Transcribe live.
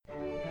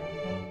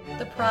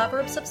The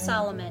Proverbs of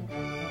Solomon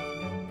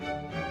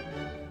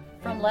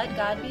from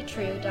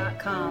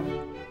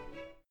LetGodBetrue.com.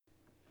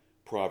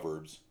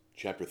 Proverbs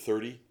chapter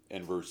 30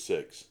 and verse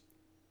 6.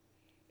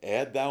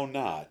 Add thou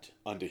not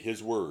unto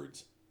his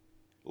words,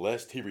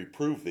 lest he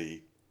reprove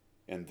thee,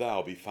 and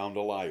thou be found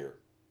a liar.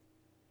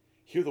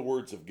 Hear the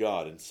words of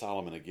God in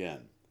Solomon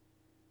again.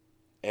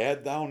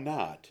 Add thou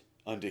not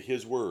unto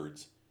his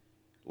words,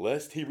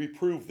 lest he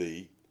reprove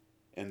thee,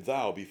 and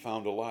thou be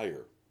found a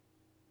liar.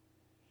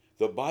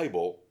 The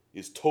Bible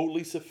is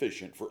totally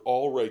sufficient for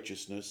all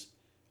righteousness,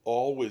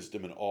 all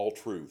wisdom, and all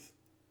truth.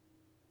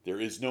 There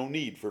is no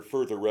need for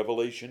further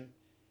revelation,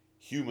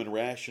 human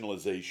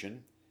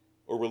rationalization,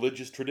 or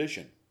religious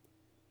tradition.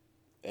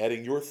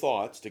 Adding your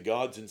thoughts to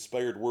God's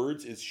inspired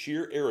words is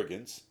sheer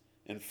arrogance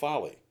and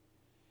folly.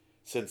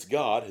 Since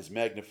God has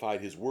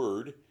magnified his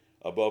word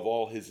above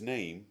all his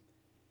name,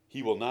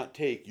 he will not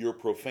take your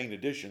profane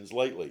additions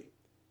lightly.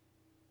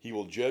 He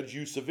will judge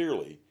you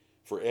severely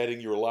for adding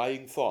your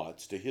lying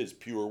thoughts to his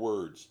pure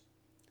words.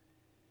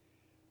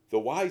 The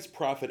wise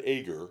prophet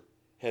Agur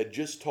had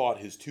just taught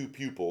his two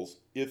pupils,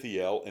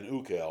 Ithiel and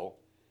Ucal,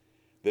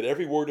 that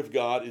every word of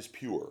God is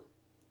pure.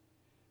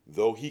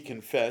 Though he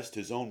confessed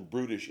his own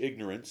brutish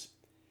ignorance,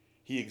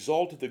 he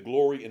exalted the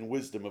glory and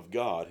wisdom of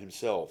God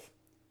himself.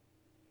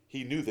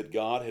 He knew that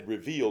God had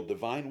revealed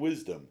divine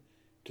wisdom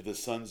to the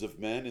sons of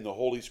men in the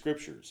Holy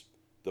Scriptures,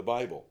 the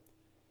Bible.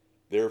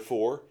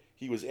 Therefore,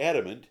 he was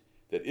adamant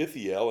that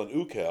Ithiel and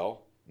Ucal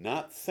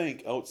not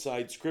think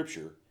outside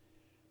Scripture,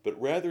 but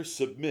rather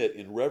submit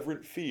in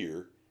reverent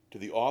fear to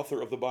the author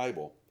of the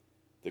Bible,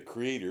 the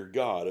Creator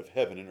God of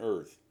heaven and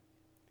earth.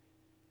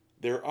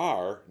 There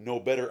are no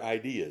better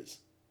ideas.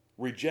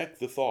 Reject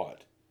the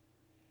thought.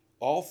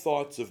 All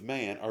thoughts of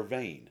man are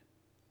vain,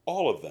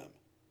 all of them.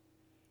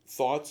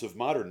 Thoughts of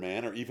modern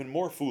man are even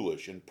more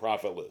foolish and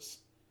profitless.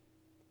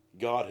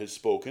 God has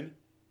spoken,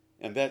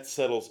 and that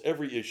settles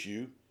every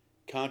issue,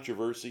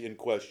 controversy, and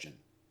question.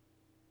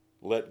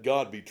 Let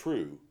God be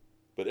true,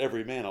 but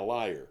every man a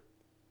liar.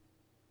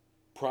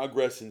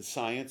 Progress in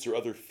science or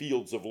other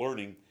fields of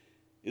learning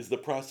is the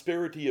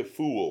prosperity of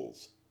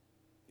fools.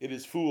 It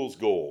is fool's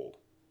gold.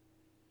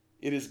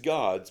 It is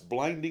God's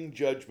blinding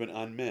judgment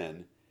on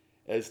men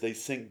as they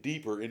sink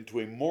deeper into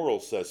a moral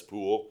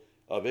cesspool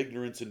of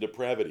ignorance and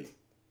depravity.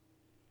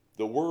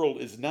 The world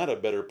is not a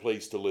better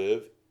place to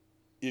live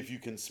if you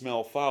can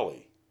smell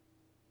folly.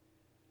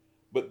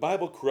 But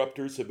Bible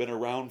corruptors have been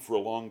around for a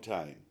long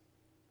time.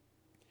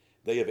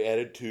 They have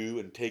added to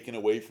and taken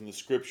away from the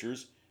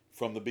Scriptures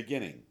from the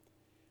beginning,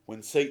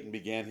 when Satan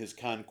began his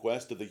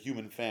conquest of the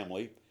human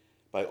family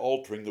by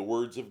altering the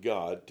words of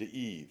God to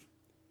Eve.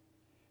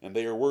 And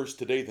they are worse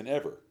today than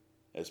ever,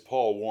 as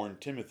Paul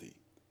warned Timothy.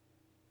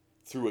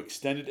 Through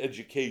extended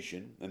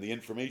education and the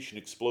information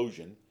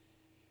explosion,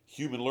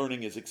 human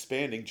learning is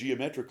expanding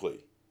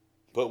geometrically,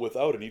 but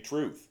without any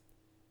truth.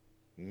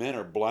 Men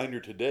are blinder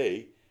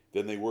today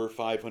than they were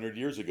 500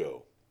 years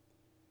ago.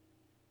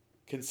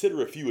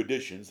 Consider a few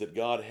additions that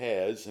God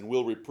has and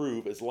will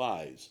reprove as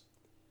lies.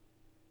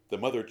 The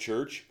Mother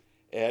Church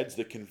adds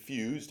the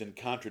confused and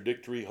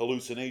contradictory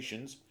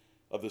hallucinations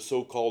of the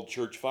so-called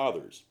Church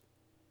Fathers.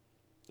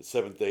 The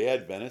Seventh-day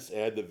Adventists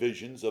add the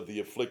visions of the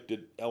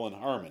afflicted Ellen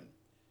Harmon.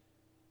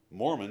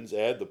 Mormons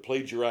add the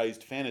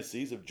plagiarized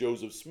fantasies of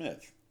Joseph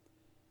Smith.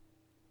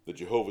 The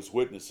Jehovah's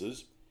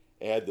Witnesses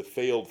add the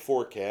failed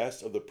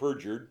forecasts of the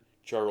perjured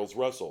Charles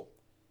Russell.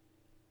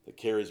 The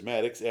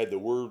Charismatics add the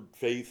word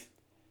faith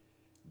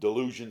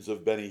delusions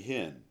of Benny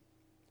Hinn.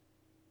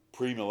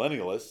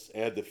 Premillennialists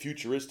add the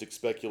futuristic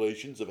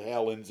speculations of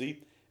Hal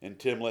Lindsey and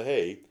Tim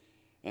LaHaye,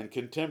 and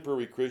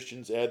contemporary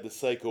Christians add the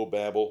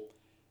psychobabble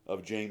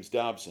of James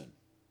Dobson.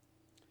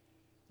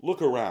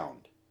 Look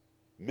around.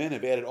 Men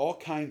have added all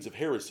kinds of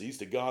heresies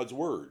to God's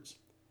words.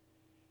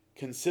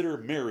 Consider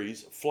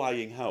Mary's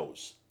flying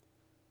house,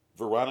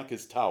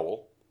 Veronica's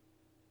towel,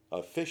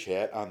 a fish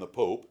hat on the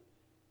Pope,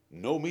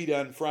 no meat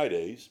on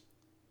Fridays,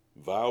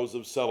 vows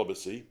of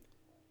celibacy,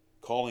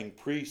 calling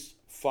priests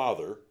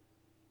father,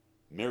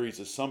 Mary's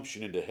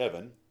assumption into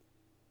heaven,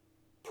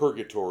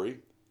 purgatory,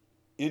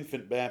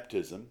 infant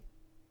baptism,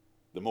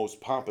 the most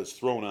pompous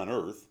throne on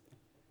earth,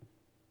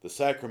 the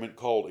sacrament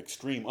called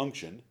extreme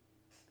unction,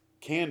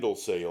 candle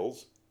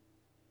sales,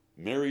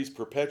 Mary's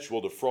perpetual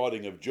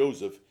defrauding of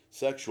Joseph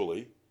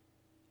sexually,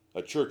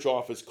 a church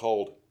office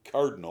called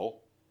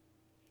cardinal,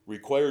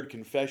 required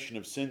confession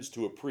of sins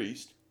to a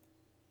priest,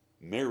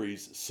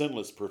 Mary's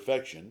sinless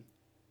perfection,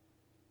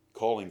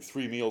 calling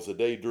 3 meals a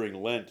day during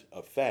Lent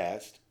a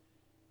fast,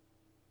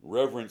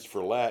 reverence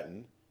for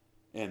Latin,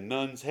 and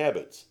nuns'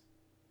 habits.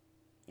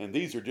 And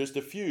these are just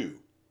a few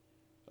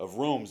of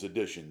Rome's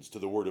additions to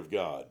the Word of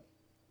God.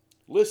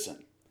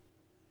 Listen.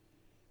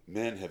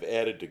 Men have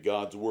added to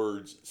God's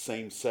words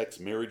same-sex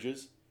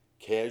marriages,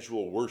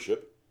 casual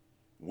worship,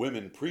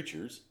 women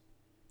preachers,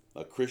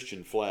 a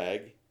Christian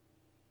flag,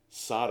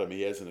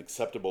 sodomy as an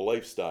acceptable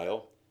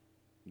lifestyle,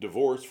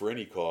 divorce for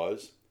any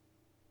cause,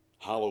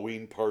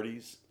 Halloween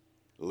parties,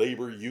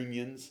 labor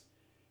unions,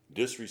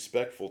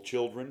 disrespectful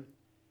children,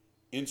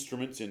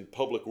 instruments in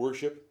public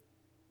worship,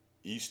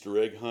 Easter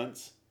egg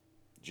hunts,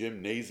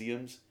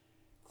 gymnasiums,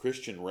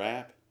 Christian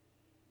rap,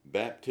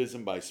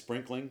 baptism by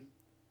sprinkling,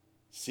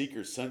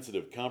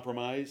 seeker-sensitive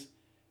compromise,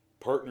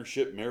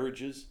 partnership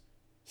marriages,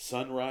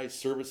 sunrise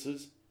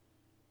services,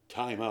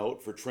 time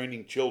out for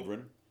training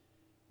children,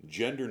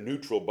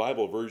 gender-neutral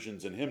Bible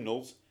versions and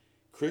hymnals,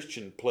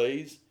 Christian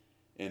plays,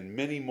 and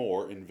many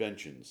more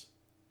inventions.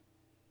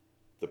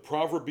 The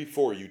proverb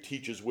before you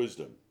teaches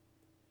wisdom.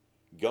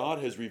 God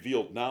has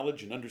revealed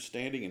knowledge and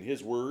understanding in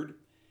His Word,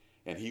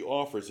 and He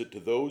offers it to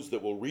those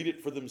that will read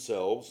it for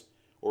themselves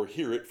or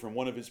hear it from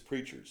one of His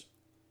preachers.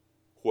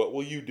 What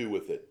will you do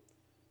with it?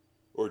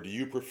 Or do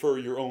you prefer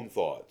your own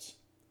thoughts,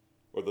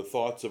 or the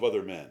thoughts of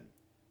other men?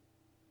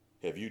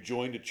 Have you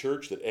joined a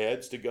church that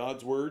adds to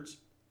God's words?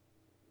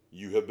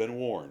 You have been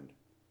warned.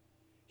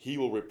 He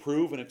will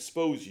reprove and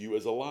expose you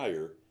as a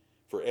liar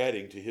for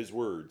adding to His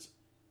words.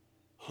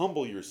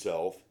 Humble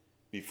yourself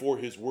before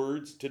His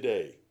words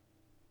today.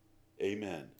 Amen.